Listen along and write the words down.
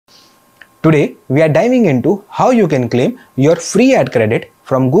Today we are diving into how you can claim your free ad credit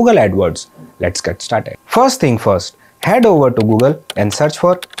from Google AdWords. Let's get started. First thing first, head over to Google and search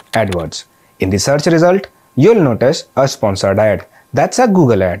for AdWords. In the search result, you'll notice a sponsored ad. That's a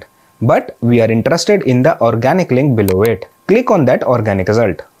Google ad. But we are interested in the organic link below it. Click on that organic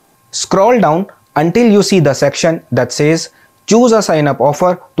result. Scroll down until you see the section that says choose a sign-up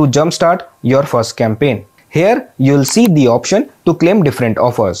offer to jumpstart your first campaign. Here you'll see the option to claim different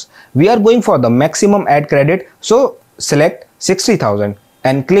offers. We are going for the maximum ad credit, so select 60,000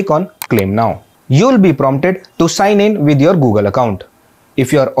 and click on claim now. You'll be prompted to sign in with your Google account.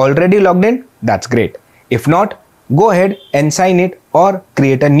 If you're already logged in, that's great. If not, go ahead and sign it or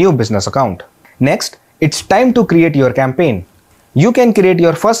create a new business account. Next, it's time to create your campaign. You can create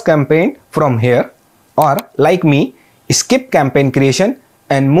your first campaign from here, or like me, skip campaign creation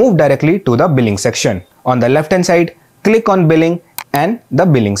and move directly to the billing section. On the left hand side, click on billing and the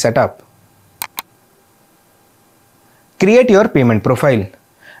billing setup. Create your payment profile.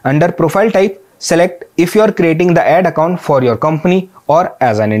 Under profile type, select if you are creating the ad account for your company or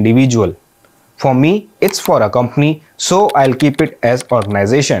as an individual. For me, it's for a company, so I'll keep it as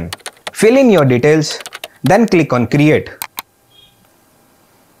organization. Fill in your details, then click on create.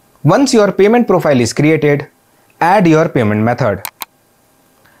 Once your payment profile is created, add your payment method.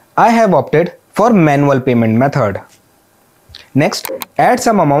 I have opted for manual payment method. Next, add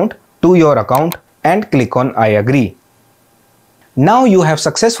some amount to your account and click on I agree. Now you have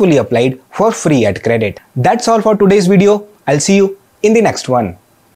successfully applied for free ad credit. That's all for today's video. I'll see you in the next one.